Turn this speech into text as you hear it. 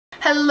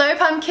Hello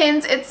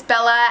pumpkins, it's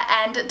Bella,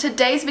 and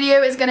today's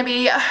video is going to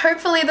be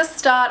hopefully the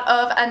start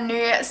of a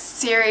new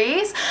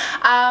series.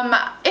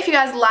 If you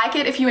guys like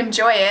it, if you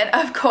enjoy it,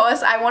 of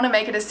course I want to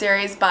make it a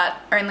series, but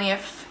only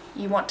if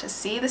you want to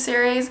see the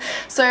series.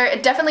 So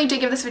definitely do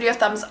give this video a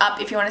thumbs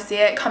up if you want to see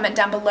it. Comment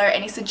down below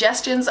any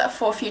suggestions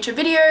for future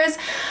videos.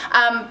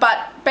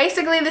 But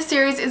basically the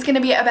series is going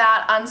to be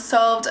about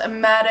unsolved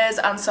murders,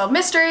 unsolved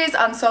mysteries,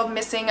 unsolved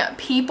missing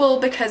people,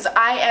 because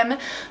I am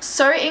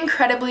so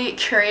incredibly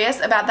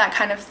curious about that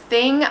kind of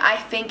thing. I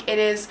think it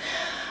is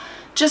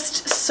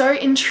just so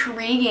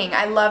intriguing.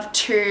 I love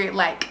to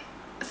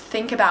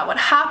think about what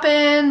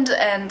happened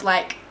and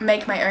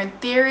make my own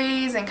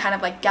theories and kind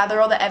of gather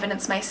all the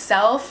evidence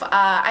myself.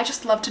 I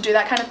just love to do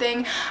that kind of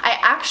thing. I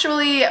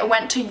actually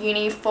went to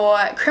uni for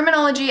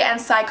criminology and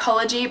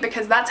psychology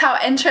because that's how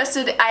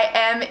interested I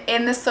am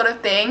in this sort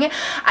of thing.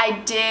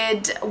 I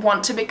did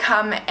want to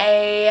become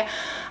a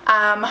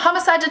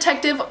homicide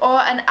detective or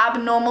an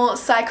abnormal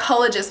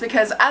psychologist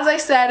because, as I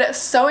said,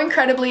 so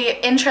incredibly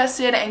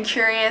interested and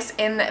curious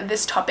in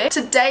this topic.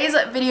 Today's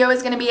video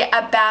is going to be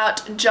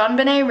about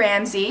JonBenét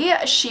Ramsey.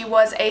 She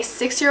was a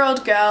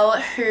 6-year-old girl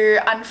who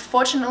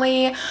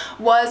unfortunately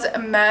was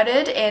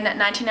murdered in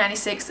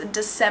 1996,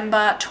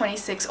 December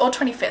 26th or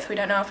 25th. We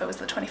don't know if it was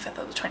the 25th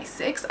or the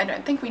 26th. I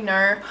don't think we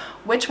know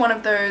which one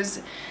of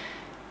those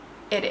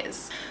it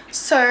is.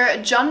 So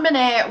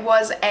JonBenét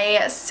was a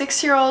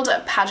 6-year-old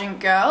pageant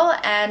girl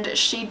and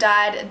she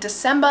died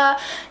December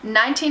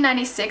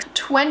 1996,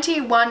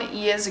 21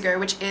 years ago,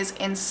 which is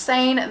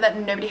insane that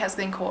nobody has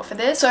been caught for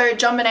this. So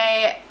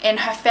JonBenét, in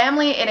her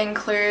family, it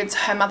includes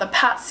her mother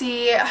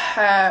Patsy,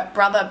 her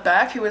brother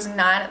Burke, who was 9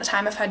 at the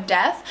time of her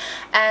death,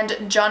 and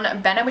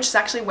JonBenét, which is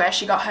actually where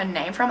she got her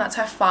name from. That's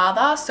her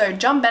father. So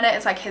JonBenét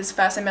is his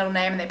first and middle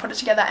name, and they put it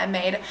together and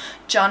made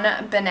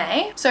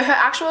JonBenét. So her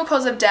actual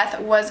cause of death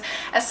was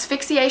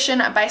asphyxiation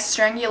by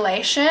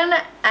strangulation,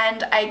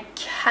 and I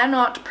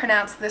cannot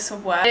pronounce this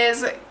word. It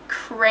is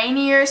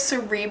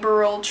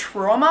craniocerebral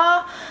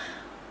trauma.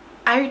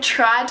 I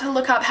tried to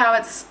look up how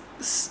it's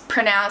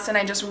pronounced and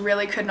I just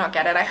really could not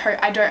get it.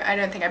 I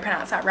don't think I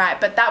pronounced that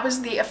right, but that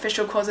was the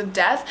official cause of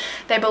death.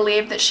 They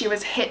believed that she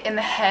was hit in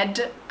the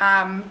head,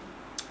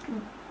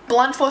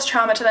 blunt force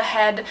trauma to the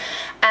head,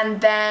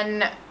 and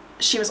then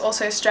she was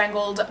also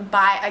strangled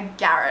by a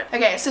garrote.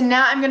 Okay, so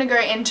now I'm gonna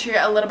go into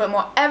a little bit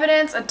more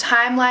evidence, a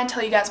timeline,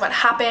 tell you guys what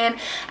happened,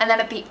 and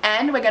then at the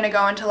end we're gonna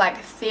go into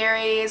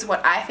theories,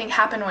 what I think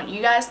happened, what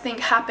you guys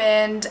think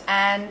happened,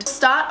 and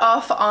start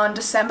off on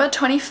December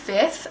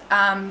 25th,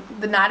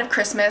 the night of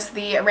Christmas.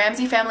 The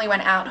Ramsey family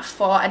went out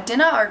for a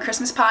dinner or a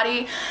Christmas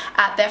party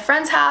at their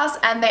friend's house,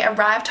 and they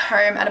arrived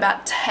home at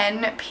about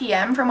 10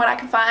 p.m. from what I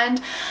can find,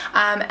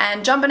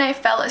 and JonBenét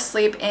fell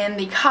asleep in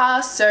the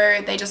car, so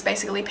they just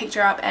basically picked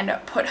her up and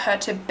put her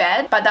to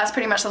bed. But that's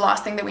pretty much the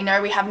last thing that we know.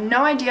 We have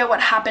no idea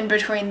what happened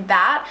between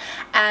that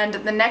and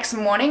the next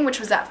morning, which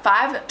was at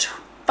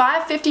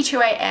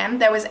 5:52 a.m.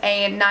 there was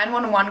a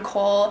 911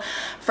 call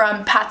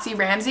from Patsy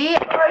Ramsey.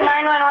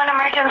 911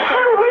 emergency.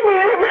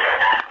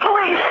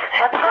 Police.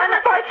 What's going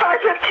on?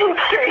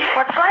 515th Street.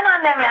 What's going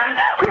on there, ma'am?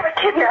 We have a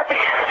kidnapping.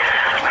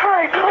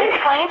 Hurry, please.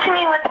 Explain to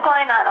me what's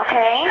going on,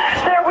 okay?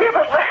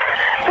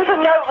 There's a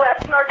note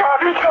left and our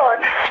daughter's gone.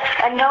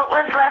 A note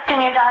was left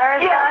and your daughter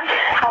is gone?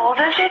 How old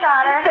is your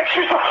daughter? 6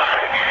 years old.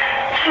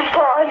 She's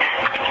gone.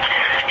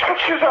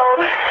 6 years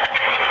old.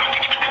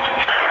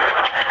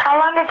 How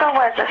long ago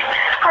was it?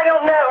 I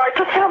don't know. I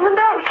just found the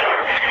note.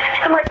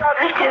 And my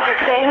daughter's gone. Does it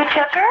say who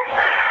took her?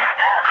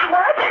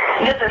 What?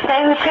 Does it say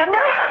who took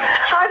her?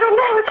 I don't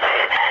know.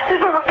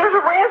 There's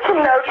a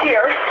ransom note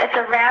here. It's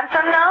a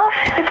ransom note?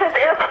 It says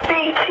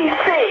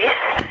SBTC.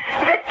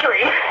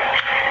 Victory.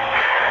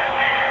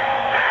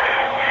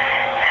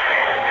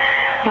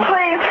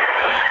 Please.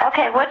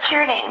 Okay, what's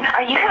your name?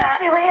 Are you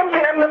Patsy Ramsey?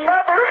 I'm the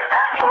mother.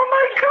 Oh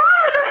my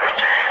God.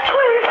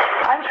 Please.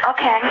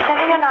 Okay, I'm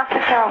sending an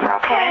officer over,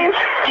 okay? Please.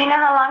 Do you know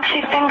how long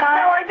she's been gone?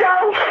 No, I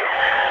don't.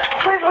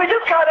 Please, we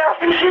just got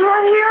out. Is she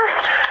right here?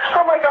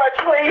 Oh my God,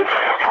 please.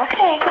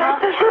 Okay, girl.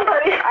 There's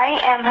somebody. I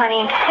am,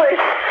 honey.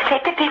 Please.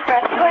 Take a deep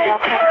breath, please.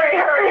 Okay?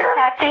 Hurry.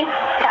 Patsy.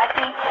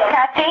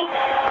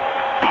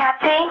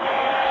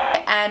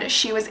 And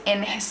she was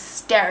in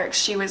hysterics.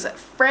 She was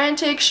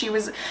frantic. She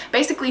was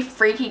basically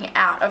freaking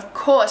out. Of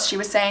course, she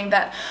was saying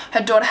that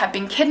her daughter had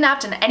been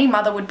kidnapped, and any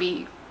mother would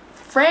be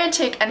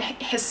frantic and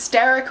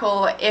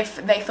hysterical if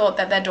they thought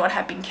that their daughter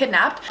had been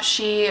kidnapped.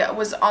 She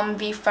was on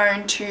the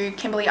phone to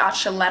Kimberly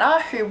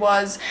Archuleta, who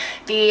was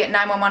the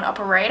 911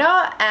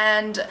 operator,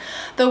 and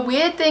the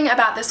weird thing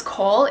about this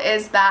call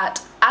is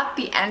that at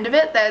the end of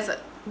it, there's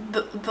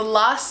the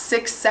last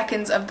 6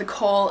 seconds of the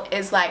call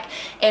is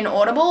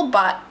inaudible,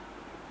 but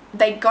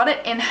they got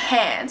it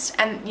enhanced,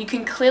 and you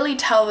can clearly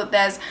tell that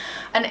there's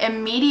an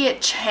immediate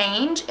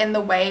change in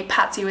the way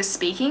Patsy was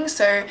speaking.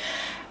 So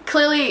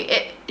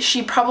clearly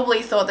she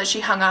probably thought that she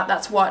hung up.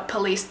 That's what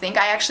police think.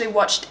 I actually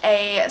watched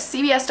a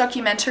CBS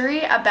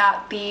documentary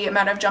about the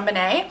murder of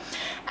JonBenét,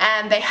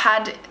 and they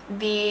had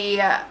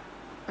the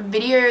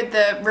video,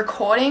 the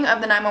recording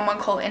of the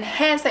 911 call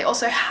enhanced. They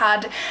also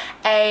had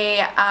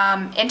a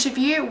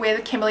interview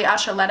with Kimberly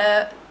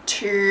Archuleta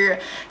to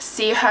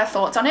see her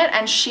thoughts on it,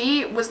 and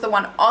she was the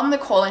one on the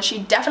call, and she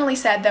definitely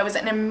said there was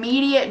an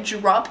immediate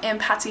drop in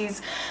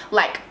Patsy's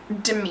like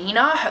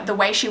demeanor, the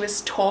way she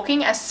was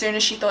talking as soon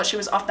as she thought she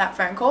was off that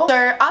phone call.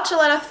 So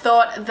Archuleta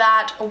thought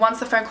that once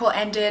the phone call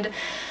ended,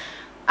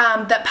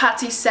 that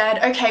Patsy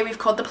said, okay, we've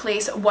called the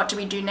police, what do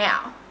we do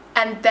now?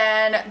 And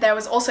then there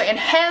was also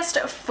enhanced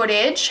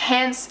footage,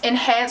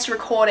 enhanced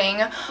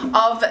recording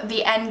of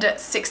the end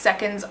 6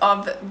 seconds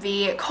of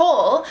the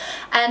call.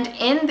 And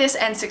in this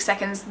end 6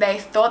 seconds, they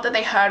thought that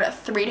they heard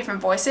 3 different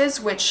voices,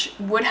 which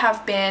would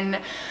have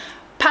been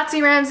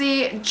Patsy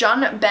Ramsey,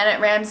 JonBenét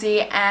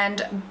Ramsey,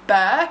 and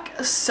Burke.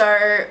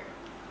 So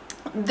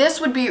this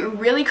would be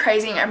really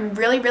crazy and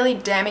really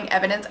damning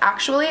evidence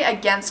actually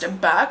against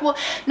Burke. Well,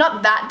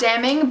 not that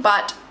damning,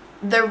 but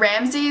the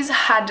Ramseys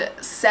had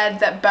said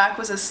that Burke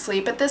was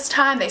asleep at this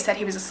time. They said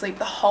he was asleep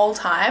the whole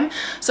time.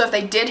 So if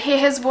they did hear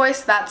his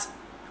voice, that's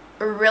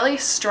really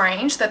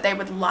strange that they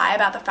would lie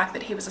about the fact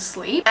that he was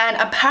asleep. And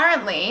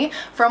apparently,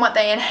 from what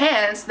they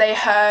enhanced, they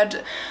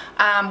heard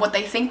what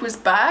they think was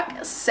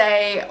Burke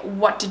say,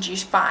 "What did you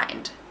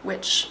find?"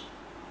 Which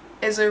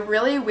is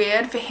really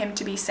weird for him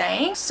to be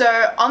saying.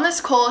 So on this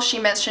call, she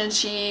mentioned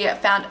she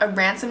found a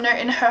ransom note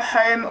in her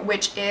home,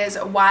 which is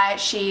why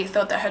she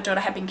thought that her daughter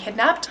had been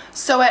kidnapped.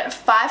 So at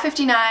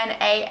 5:59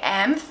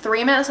 a.m.,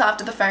 3 minutes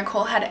after the phone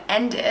call had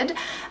ended,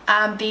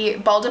 the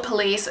Boulder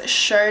police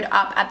showed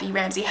up at the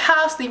Ramsey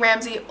house. The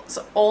Ramseys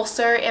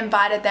also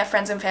invited their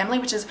friends and family,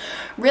 which is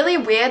really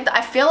weird.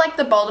 I feel like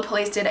the Boulder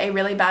police did a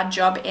really bad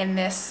job in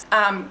this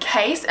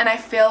case, and I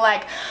feel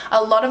like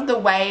a lot of the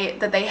way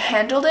that they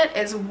handled it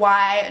is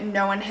why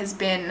no one has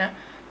been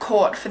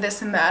caught for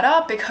this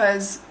murder,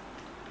 because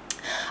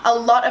a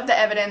lot of the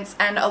evidence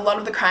and a lot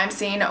of the crime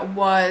scene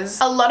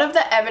was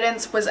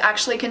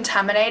actually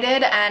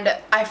contaminated, and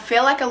I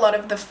feel like a lot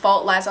of the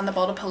fault lies on the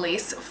Boulder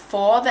police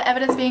for the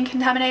evidence being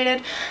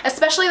contaminated,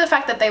 especially the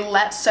fact that they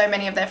let so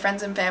many of their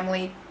friends and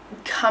family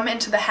come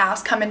into the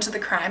house, come into the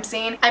crime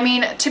scene. I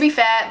mean, to be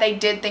fair, they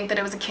did think that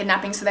it was a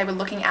kidnapping, so they were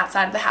looking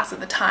outside of the house at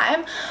the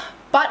time,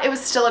 but it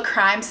was still a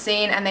crime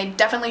scene and they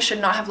definitely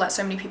should not have let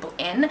so many people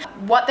in.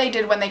 What they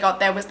did when they got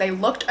there was they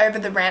looked over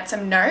the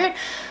ransom note.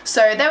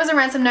 So there was a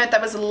ransom note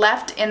that was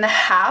left in the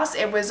house.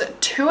 It was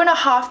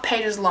 2.5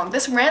 pages long.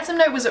 This ransom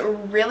note was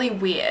really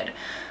weird.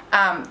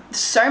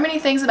 So many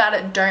things about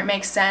it don't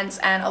make sense,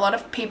 and a lot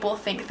of people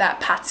think that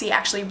Patsy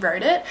actually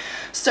wrote it.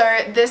 So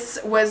this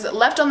was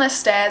left on the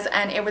stairs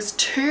and it was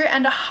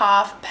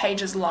 2.5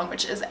 pages long,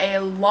 which is a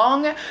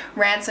long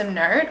ransom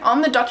note.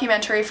 On the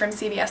documentary from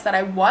CBS that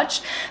I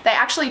watched, they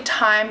actually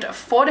timed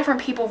 4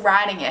 different people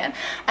writing it,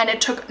 and it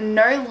took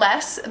no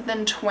less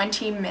than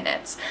 20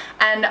 minutes.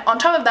 And on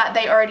top of that,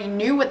 they already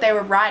knew what they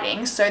were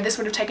writing, so this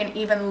would have taken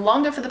even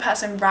longer for the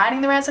person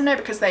writing the ransom note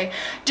because they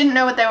didn't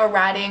know what they were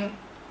writing.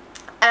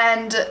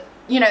 And,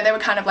 you know, they were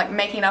kind of like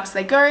making it up as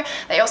they go.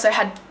 They also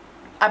had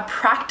a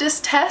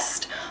practice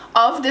test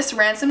of this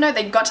ransom note.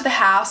 They got to the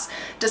house,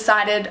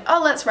 decided,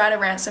 oh, let's write a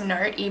ransom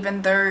note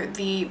even though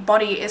the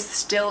body is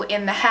still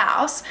in the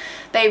house.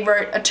 They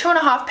wrote a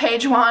 2.5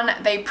 page one,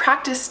 they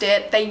practiced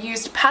it, they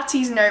used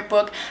Patsy's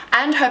notebook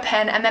and her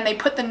pen, and then they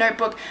put the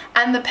notebook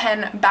and the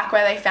pen back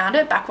where they found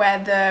it, back where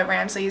the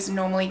Ramseys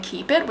normally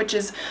keep it, which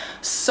is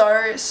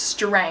so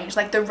strange.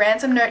 Like, the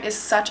ransom note is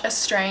such a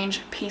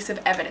strange piece of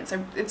evidence.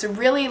 It's a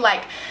really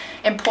like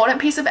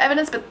important piece of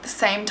evidence, but at the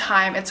same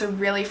time it's a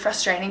really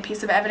frustrating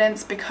piece of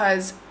evidence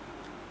because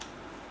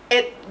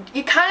it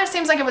kind of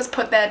seems like it was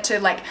put there to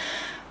like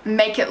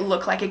make it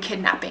look like a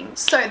kidnapping.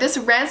 So this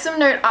ransom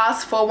note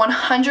asks for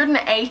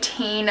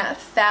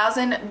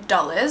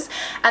 $118,000,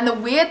 and the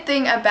weird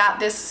thing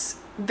about this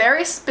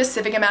very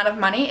specific amount of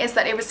money is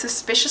that it was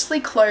suspiciously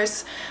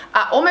close,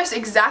 almost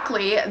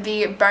exactly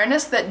the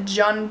bonus that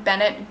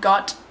JonBenét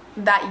got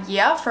that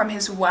year from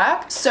his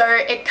work. So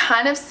it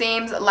kind of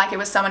seems like it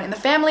was someone in the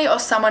family or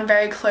someone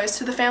very close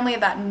to the family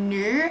that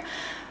knew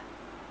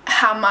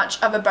how much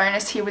of a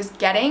bonus he was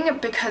getting,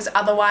 because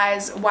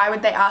otherwise why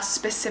would they ask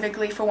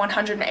specifically for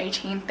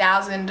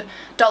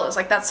 $118,000?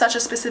 Like, that's such a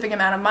specific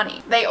amount of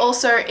money. They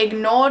also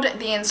ignored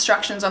the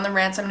instructions on the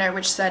ransom note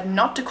which said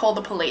not to call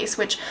the police,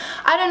 which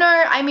I don't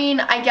know, I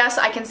mean, I guess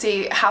I can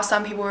see how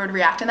some people would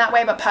react in that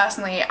way, but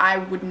personally I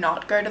would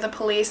not go to the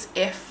police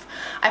if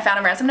I found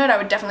a ransom note. I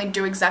would definitely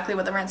do exactly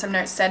what the ransom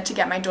note said to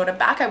get my daughter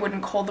back. I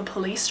wouldn't call the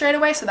police straight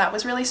away, so that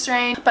was really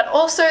strange. But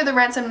also the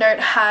ransom note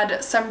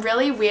had some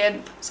really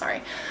weird,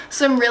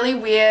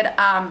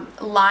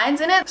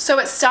 lines in it. So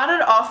it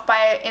started off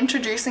by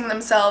introducing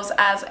themselves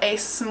as a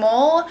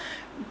small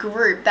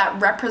group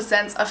that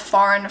represents a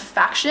foreign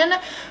faction,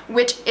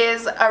 which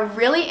is a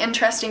really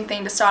interesting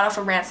thing to start off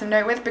a ransom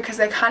note with, because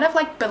they're kind of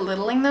like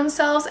belittling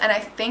themselves, and I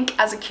think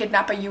as a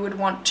kidnapper you would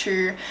want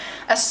to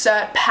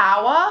assert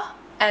power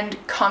and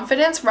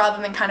confidence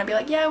rather than kind of be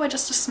like, yeah, we're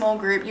just a small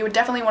group. You would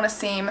definitely want to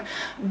seem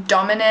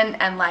dominant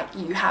and like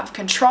you have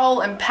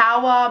control and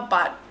power,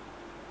 but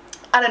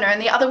I don't know.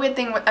 And the other weird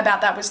thing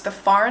about that was the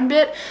foreign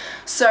bit.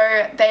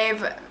 So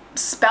they've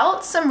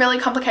spelt some really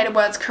complicated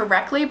words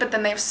correctly, but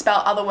then they've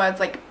spelt other words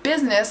like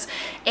business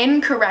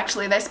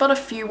incorrectly. They spelled a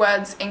few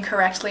words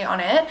incorrectly on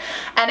it,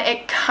 and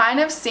it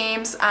kind of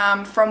seems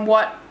from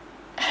what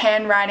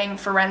handwriting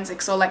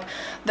forensics, or like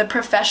the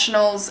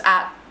professionals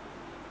at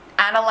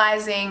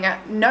analyzing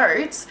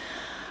notes,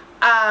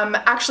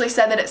 actually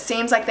said that it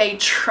seems like they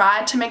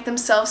tried to make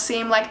themselves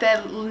seem like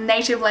their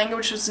native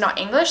language was not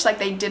English, like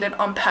they did it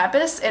on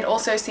purpose. It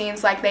also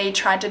seems like they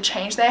tried to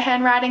change their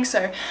handwriting.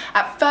 So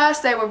at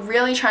first they were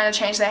really trying to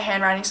change their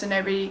handwriting so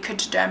nobody could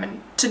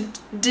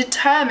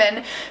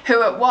determine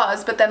who it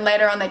was, but then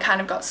later on they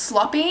kind of got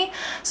sloppy,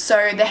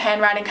 so the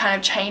handwriting kind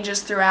of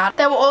changes throughout.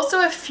 There were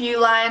also a few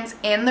lines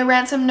in the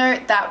ransom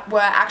note that were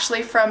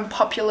actually from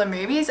popular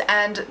movies,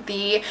 and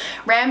the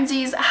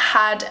Ramseys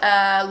had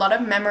a lot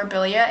of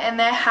memorabilia in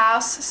their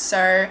house,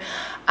 so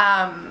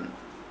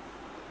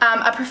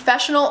a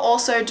professional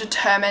also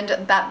determined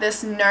that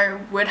this note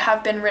would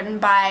have been written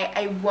by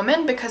a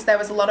woman because there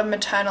was a lot of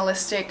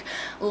maternalistic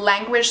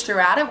language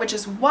throughout it, which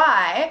is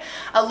why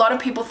a lot of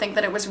people think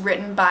that it was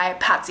written by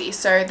Patsy.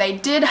 So they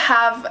did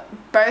have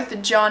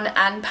both John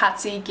and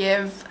Patsy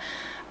give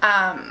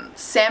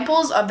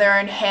samples of their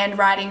own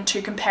handwriting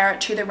to compare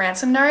it to the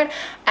ransom note,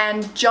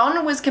 and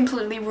John was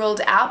completely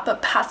ruled out,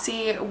 but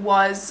Patsy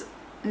was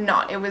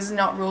not. It was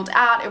not ruled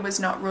out, it was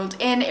not ruled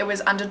in, it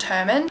was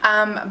undetermined,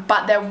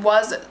 but there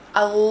was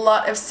a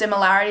lot of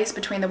similarities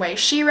between the way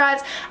she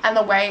writes and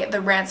the way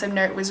the ransom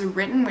note was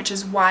written, which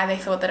is why they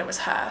thought that it was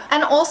her.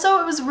 And also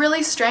it was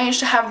really strange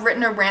to have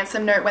written a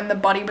ransom note when the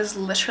body was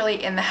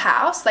literally in the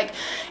house. Like,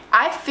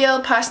 I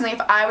feel personally,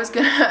 if I was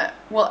gonna,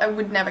 well, I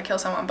would never kill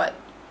someone, but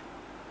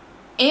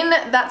in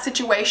that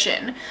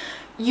situation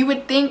you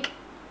would think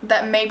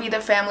that maybe the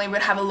family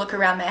would have a look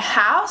around their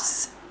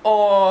house,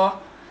 or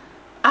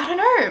I don't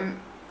know.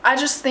 I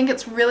just think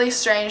it's really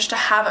strange to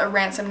have a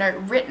ransom note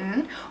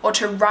written, or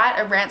to write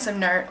a ransom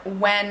note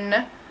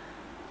when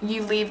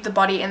you leave the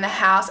body in the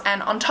house,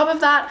 and on top of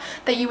that,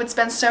 that you would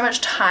spend so much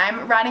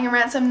time writing a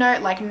ransom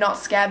note, like not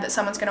scared that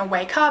someone's gonna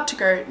wake up to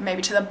go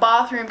maybe to the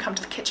bathroom, come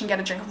to the kitchen, get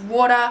a drink of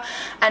water,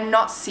 and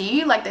not see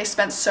you. Like, they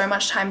spent so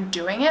much time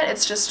doing it.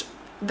 It's just,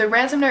 the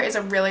ransom note is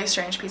a really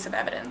strange piece of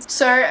evidence.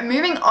 So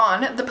moving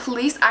on, the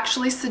police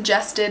actually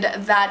suggested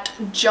that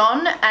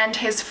John and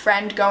his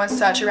friend go and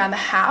search around the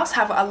house,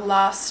 have a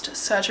last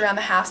search around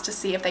the house to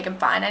see if they can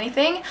find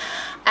anything.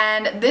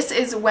 And this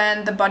is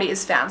when the body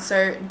is found.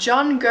 So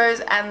John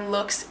goes and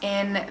looks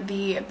in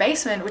the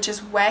basement, which is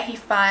where he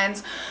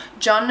finds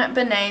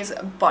JonBenét's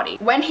body.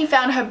 When he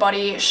found her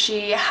body,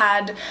 she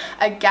had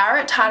a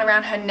garrote tied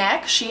around her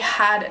neck, she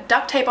had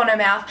duct tape on her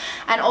mouth,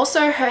 and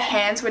also her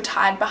hands were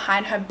tied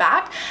behind her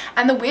back.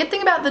 And the weird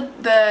thing about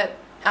the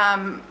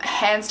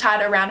hands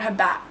tied around her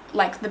back,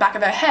 like the back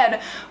of her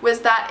head, was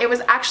that it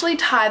was actually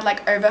tied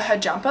like over her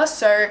jumper,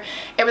 so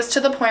it was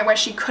to the point where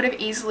she could have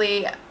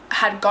easily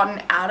had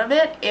gotten out of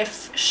it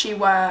if she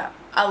were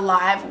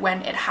alive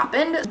when it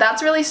happened.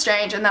 That's really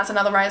strange, and that's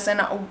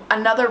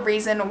another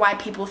reason why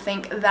people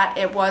think that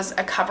it was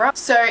a cover-up.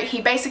 So he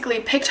basically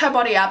picked her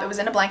body up, it was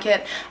in a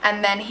blanket,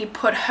 and then he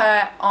put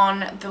her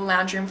on the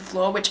lounge room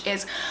floor, which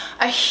is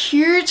a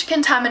huge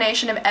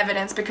contamination of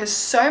evidence because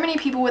so many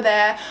people were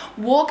there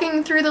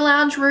walking through the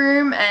lounge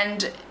room,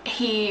 and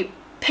he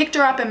picked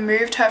her up and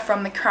moved her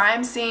from the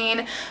crime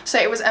scene. So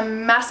it was a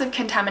massive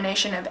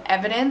contamination of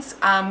evidence,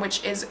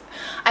 which is,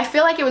 I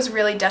feel like it was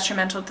really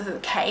detrimental to the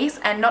case.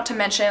 And not to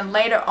mention,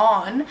 later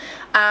on,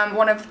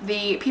 one of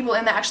the people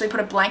in there actually put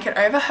a blanket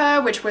over her,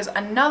 which was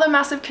another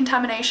massive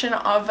contamination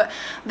of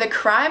the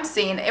crime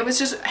scene. It was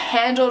just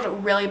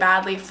handled really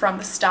badly from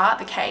the start,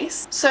 the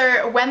case.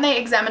 So when they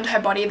examined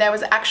her body, there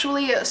was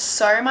actually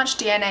so much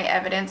DNA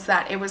evidence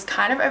that it was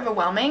kind of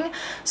overwhelming.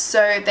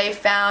 So they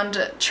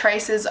found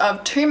traces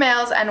of 2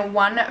 males and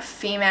 1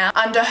 female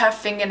under her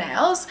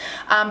fingernails,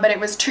 but it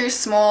was too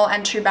small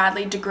and too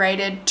badly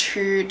degraded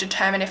to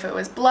determine if it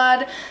was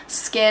blood,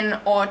 skin,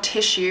 or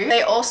tissue.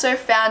 They also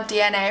found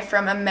DNA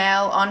from a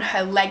male on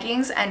her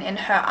leggings and in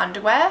her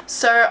underwear.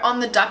 So on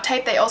the duct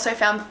tape, they also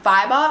found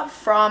fiber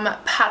from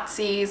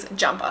Patsy's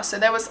jumper. So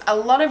there was a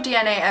lot of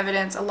DNA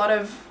evidence, a lot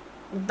of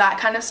that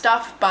kind of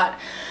stuff, but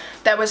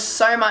there was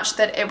so much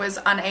that it was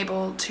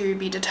unable to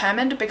be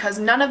determined because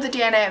none of the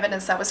DNA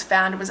evidence that was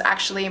found was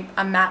actually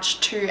a match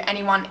to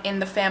anyone in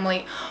the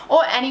family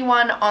or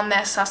anyone on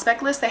their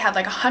suspect list. They had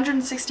like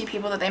 160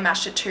 people that they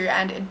matched it to,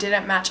 and it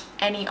didn't match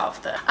any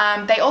of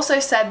them. They also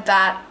said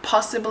that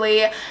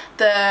possibly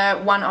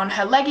the one on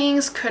her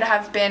leggings could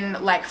have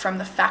been like from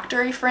the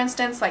factory, for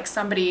instance, like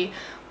somebody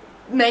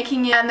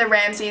making it, and the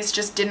Ramseys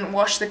just didn't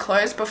wash the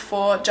clothes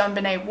before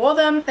JonBenét wore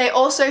them. They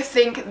also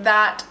think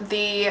that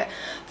the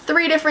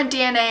 3 different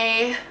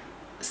DNA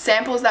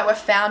samples that were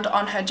found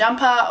on her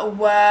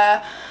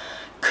jumper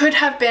could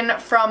have been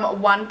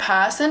from one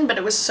person, but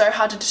it was so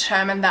hard to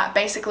determine that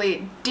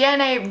basically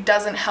DNA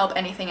doesn't help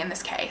anything in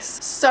this case.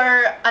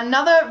 So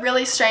another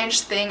really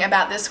strange thing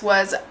about this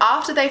was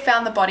after they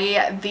found the body,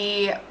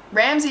 the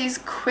Ramsey's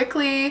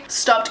quickly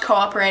stopped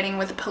cooperating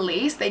with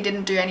police. They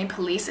didn't do any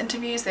police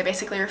interviews. They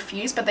basically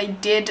refused, but they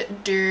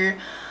did do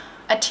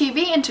a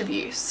TV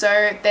interview.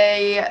 So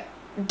they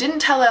didn't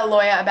tell their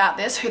lawyer about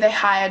this, who they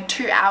hired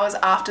 2 hours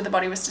after the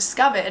body was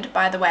discovered,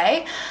 by the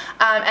way,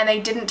 and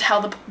they didn't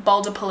tell the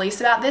Boulder police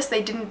about this.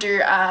 They didn't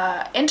do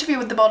an interview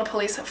with the Boulder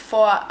police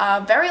for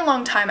a very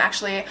long time,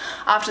 actually,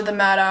 after the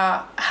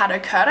murder had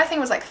occurred. I think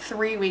it was like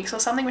 3 weeks or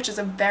something, which is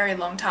a very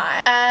long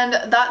time.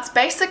 And that's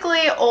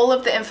basically all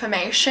of the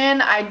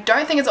information. I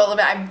don't think it's all of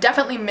it. I've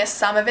definitely missed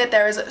some of it.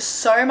 There is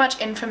so much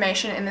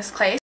information in this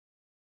case.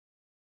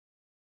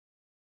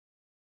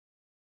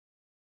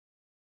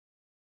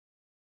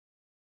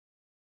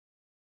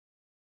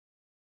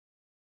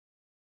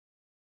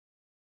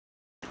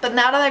 But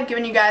now that I've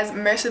given you guys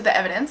most of the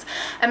evidence,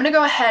 I'm going to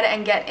go ahead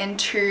and get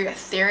into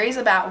theories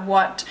about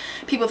what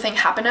people think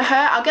happened to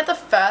her. I'll get the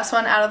first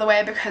one out of the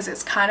way because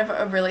it's kind of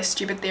a really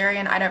stupid theory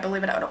and I don't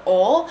believe it at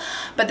all.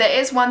 But there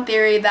is one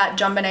theory that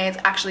JonBenét is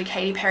actually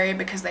Katy Perry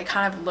because they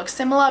kind of look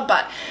similar,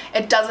 but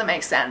it doesn't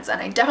make sense.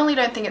 And I definitely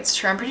don't think it's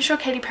true. I'm pretty sure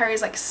Katy Perry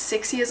is like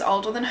 6 years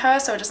older than her,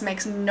 so it just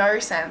makes no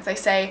sense. They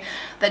say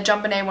that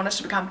JonBenét wanted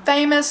to become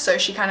famous, so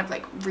she kind of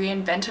like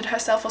reinvented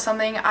herself or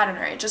something. I don't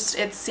know.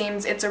 It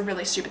seems it's a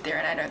really stupid theory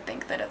and I don't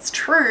think that it's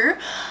true,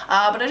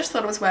 but I just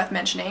thought it was worth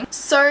mentioning.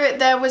 So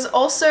there was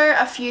also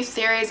a few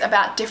theories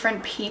about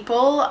different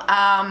people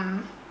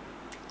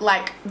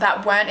like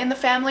that weren't in the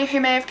family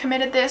who may have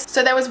committed this.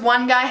 So there was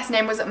one guy, his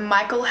name was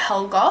Michael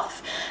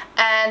Helgoth,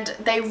 and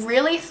they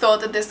really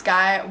thought that this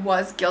guy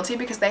was guilty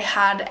because they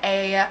had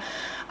a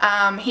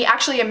he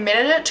actually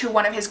admitted it to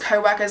one of his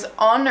co-workers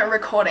on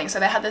recording. So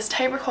they had this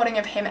tape recording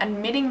of him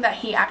admitting that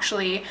he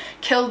actually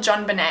killed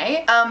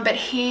JonBenét, but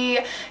he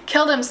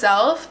killed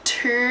himself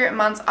 2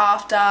 months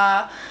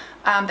after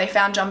they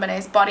found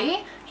JonBenét's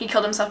body. He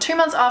killed himself 2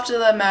 months after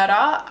the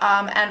murder,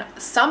 and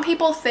some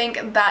people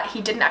think that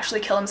he didn't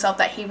actually kill himself,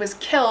 that he was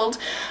killed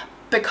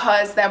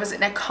because there was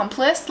an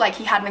accomplice, like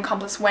he had an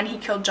accomplice when he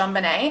killed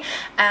JonBenét,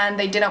 and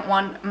they didn't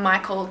want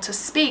Michael to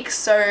speak,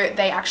 so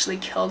they actually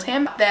killed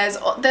him. There's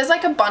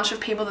like a bunch of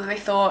people that they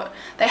thought,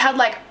 they had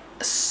like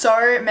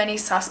so many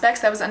suspects.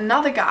 There was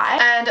another guy,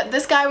 and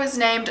this guy was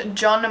named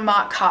John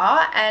Mark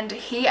Carr, and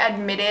he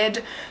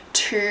admitted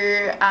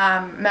to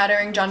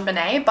murdering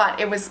JonBenét, but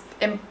it was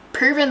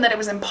proven that it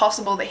was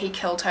impossible that he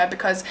killed her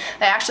because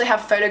they actually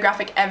have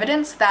photographic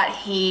evidence that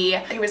he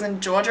was in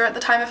Georgia at the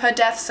time of her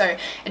death, so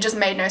it just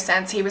made no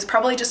sense. He was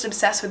probably just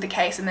obsessed with the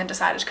case and then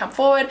decided to come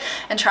forward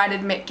and try to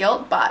admit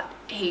guilt, but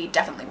he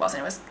definitely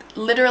wasn't. It was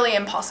literally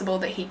impossible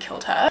that he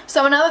killed her.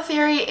 So another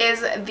theory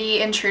is the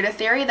intruder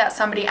theory, that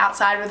somebody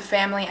outside with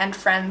family and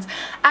friends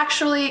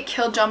actually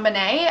killed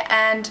JonBenét,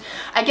 and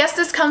I guess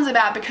this comes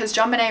about because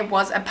JonBenét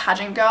was a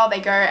pageant girl. They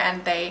go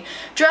and they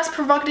dress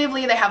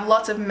provocatively, they have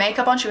lots of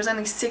makeup on. She was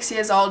only 6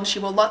 years old and she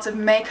wore lots of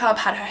makeup,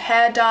 had her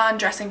hair done,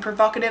 dressing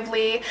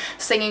provocatively,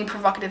 singing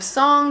provocative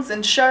songs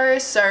and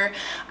shows. So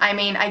I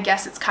mean, I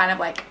guess it's kind of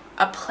like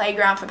a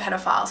playground for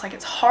pedophiles. Like,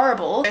 it's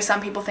horrible. So some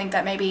people think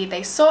that maybe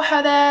they saw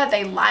her there,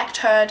 they liked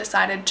her,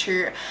 decided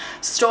to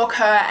stalk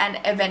her, and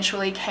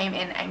eventually came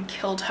in and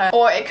killed her.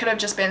 Or it could have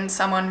just been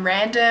someone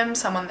random,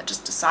 someone that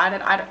just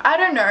decided. I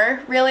don't know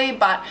really,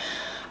 but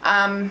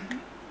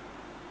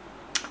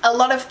a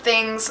lot of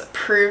things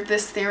prove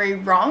this theory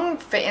wrong.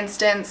 For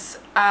instance,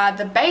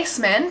 the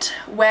basement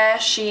where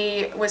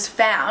she was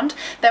found,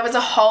 there was a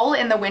hole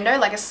in the window,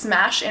 like a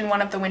smash in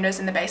one of the windows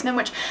in the basement,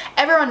 which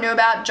everyone knew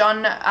about.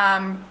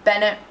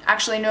 JonBenét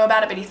actually knew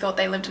about it, but he thought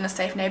they lived in a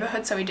safe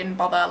neighborhood, so he didn't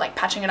bother like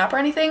patching it up or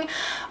anything.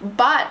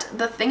 But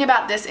the thing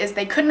about this is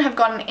they couldn't have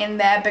gotten in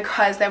there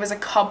because there was a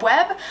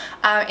cobweb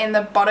in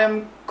the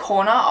bottom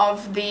corner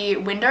of the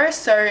window.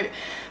 So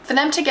for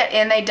them to get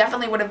in, they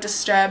definitely would have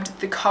disturbed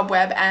the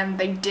cobweb, and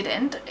they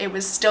didn't. It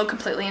was still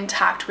completely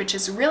intact, which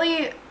is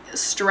really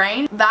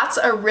strange. That's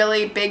a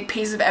really big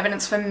piece of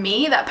evidence for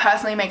me that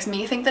personally makes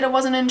me think that it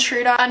was an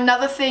intruder.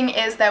 Another thing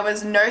is there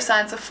was no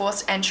signs of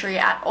forced entry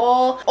at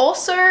all.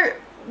 Also,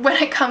 when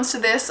it comes to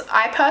this,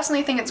 I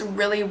personally think it's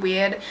really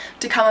weird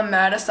to come and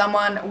murder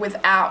someone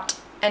without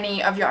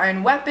any of your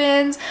own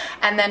weapons,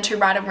 and then to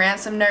write a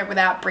ransom note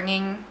without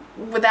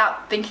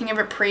thinking of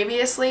it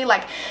previously.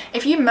 Like,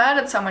 if you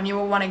murdered someone, you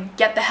will want to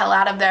get the hell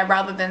out of there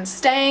rather than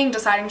staying,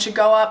 deciding to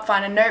go up,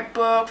 find a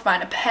notebook,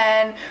 find a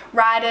pen,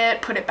 write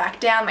it, put it back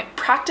down, like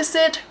practice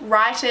it,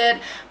 write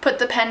it, put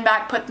the pen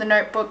back, put the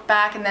notebook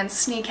back, and then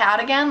sneak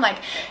out again. Like,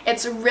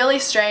 it's really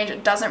strange.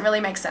 It doesn't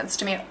really make sense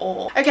to me at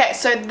all. Okay,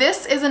 so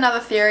this is another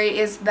theory,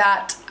 is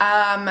that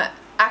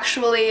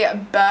actually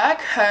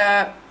Burke,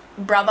 her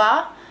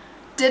brother,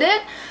 did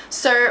it.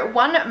 So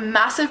one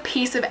massive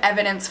piece of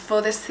evidence for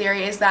this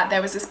theory is that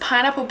there was this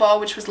pineapple bowl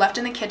which was left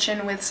in the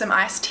kitchen with some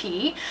iced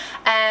tea,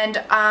 and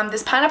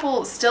this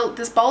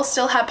bowl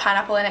still had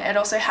pineapple in it. It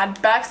also had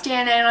Burke's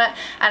DNA on it,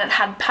 and it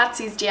had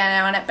Patsy's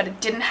DNA on it, but it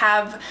didn't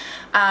have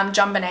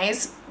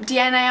JonBenét's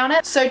DNA on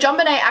it. So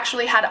JonBenét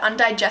actually had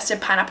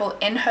undigested pineapple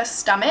in her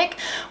stomach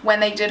when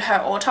they did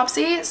her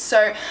autopsy.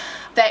 So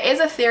there is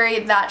a theory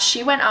that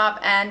she went up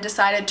and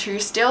decided to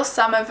steal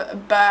some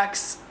of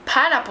Burke's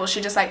pineapple.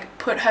 She just like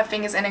put her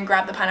fingers in and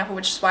grabbed the pineapple,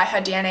 which is why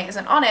her DNA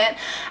isn't on it.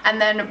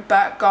 And then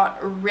Burke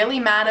got really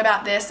mad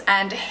about this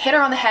and hit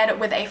her on the head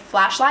with a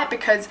flashlight,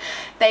 because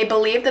they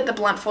believed that the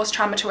blunt force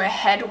trauma to her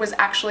head was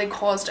actually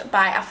caused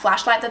by a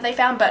flashlight that they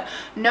found. But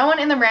no one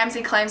in the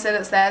Ramsey claims that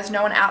it's theirs,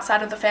 no one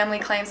outside of the family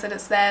claims that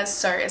it's theirs,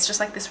 so it's just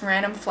like this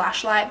random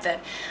flashlight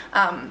that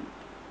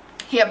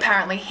he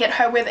apparently hit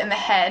her with in the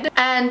head.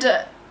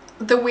 And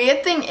the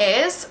weird thing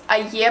is,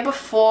 a year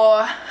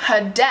before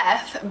her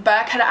death,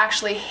 Burke had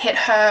actually hit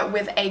her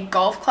with a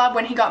golf club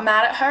when he got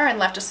mad at her and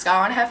left a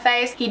scar on her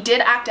face. He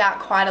did act out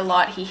quite a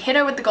lot. He hit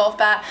her with the golf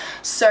bat,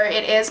 so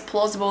it is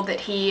plausible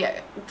that he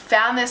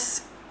found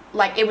this,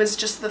 like it was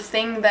just the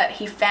thing that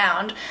he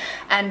found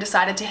and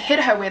decided to hit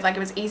her with. Like, it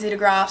was easy to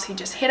grasp. He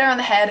just hit her on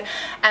the head,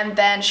 and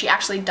then she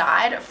actually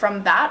died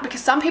from that,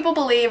 because some people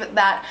believe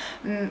that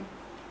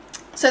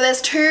so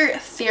there's two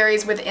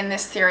theories within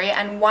this theory,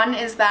 and one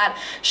is that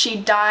she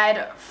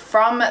died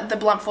from the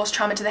blunt force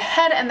trauma to the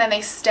head and then they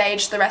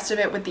staged the rest of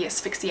it with the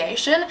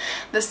asphyxiation.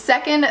 The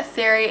second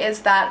theory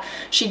is that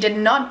she did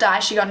not die,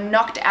 she got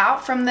knocked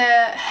out from the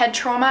head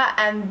trauma,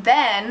 and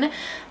then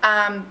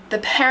the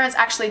parents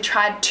actually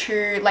tried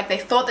to, like, they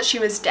thought that she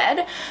was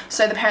dead,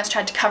 so the parents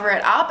tried to cover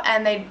it up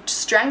and they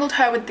strangled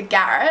her with the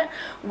garrote,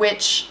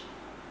 which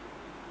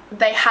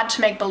they had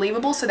to make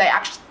believable, so they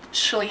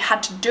actually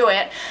had to do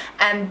it,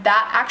 and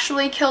that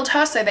actually killed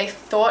her. So they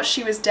thought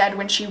she was dead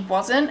when she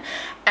wasn't,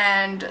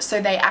 and so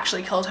they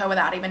actually killed her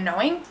without even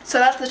knowing. So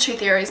that's the two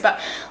theories.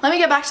 But let me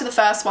get back to the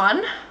first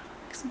one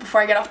before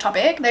I get off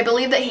topic. They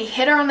believe that he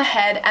hit her on the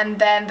head, and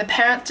then the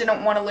parents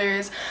didn't want to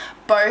lose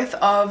both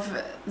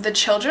of the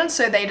children,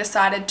 so they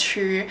decided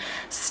to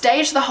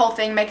stage the whole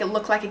thing, make it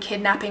look like a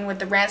kidnapping with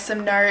the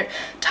ransom note,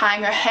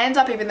 tying her hands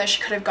up even though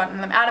she could have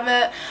gotten them out of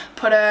it,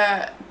 put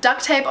a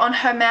duct tape on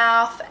her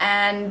mouth,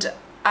 and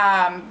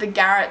the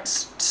garrote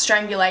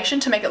strangulation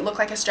to make it look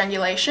like a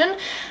strangulation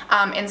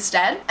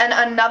instead. And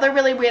another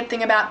really weird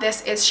thing about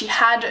this is she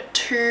had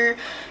two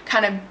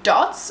kind of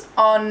dots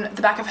on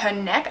the back of her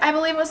neck. I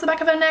believe it was the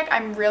back of her neck.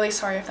 I'm really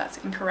sorry if that's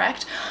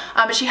incorrect.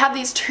 But she had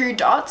these two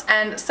dots,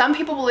 and some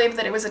people believe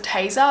that it was a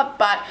taser,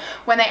 but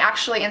when they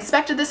actually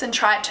inspected this and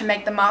tried to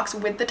make the marks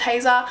with the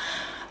taser,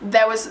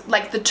 there was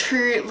like the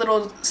two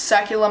little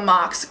circular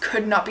marks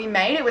could not be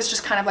made. It was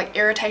just kind of like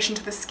irritation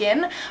to the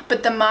skin,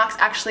 but the marks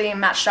actually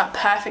matched up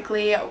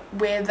perfectly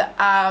with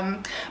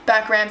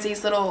Burke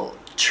Ramsey's little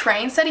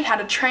train set. He had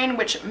a train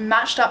which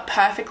matched up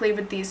perfectly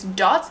with these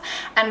dots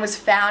and was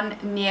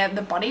found near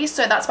the body,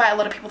 so that's why a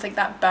lot of people think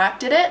that Burke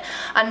did it.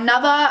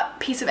 Another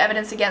piece of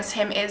evidence against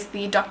him is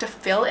the Dr.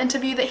 Phil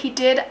interview that he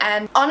did,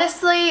 and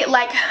honestly,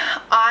 like,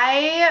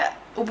 I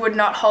would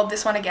not hold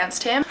this one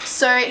against him.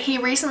 So he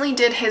recently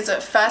did his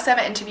first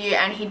ever interview,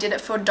 and he did it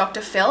for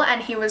Dr. Phil,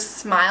 and he was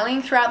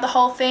smiling throughout the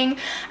whole thing,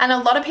 and a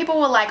lot of people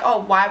were like, oh,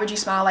 why would you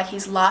smile? Like,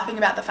 he's laughing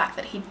about the fact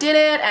that he did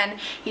it, and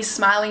he's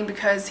smiling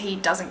because he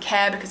doesn't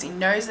care, because he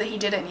knows that he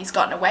did it and he's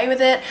gotten away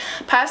with it.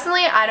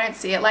 Personally, I don't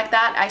see it like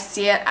that. I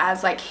see it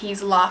as like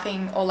he's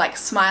laughing or like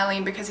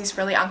smiling because he's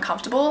really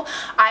uncomfortable.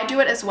 I do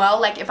it as well.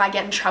 Like, if I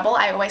get in trouble,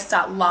 I always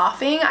start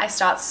laughing. I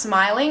start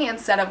smiling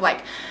instead of,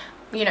 like,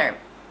 you know,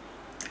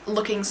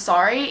 looking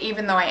sorry,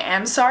 even though I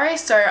am sorry.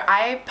 So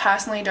I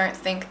personally don't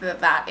think that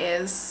that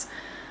is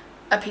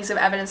a piece of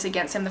evidence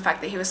against him, the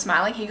fact that he was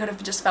smiling. He could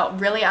have just felt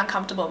really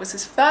uncomfortable. It was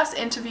his first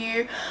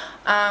interview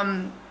ever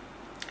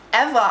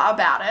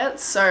about it,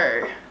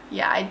 so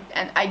yeah,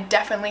 I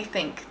definitely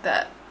think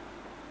that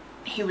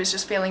he was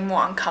just feeling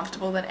more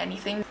uncomfortable than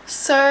anything.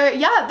 So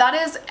yeah, that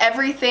is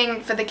everything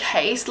for the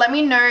case. Let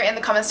me know in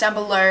the comments down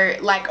below,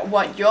 like,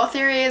 what your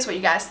theory is, what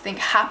you guys think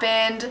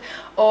happened,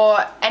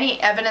 or any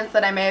evidence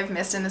that I may have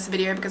missed in this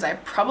video, because I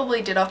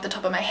probably did off the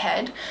top of my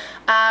head.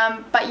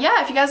 But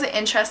yeah, if you guys are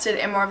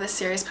interested in more of this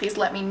series, please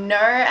let me know,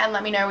 and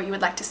let me know what you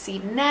would like to see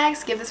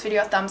next. Give this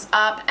video a thumbs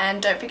up,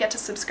 and don't forget to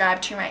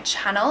subscribe to my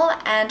channel,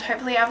 and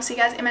hopefully I will see you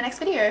guys in my next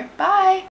video. Bye!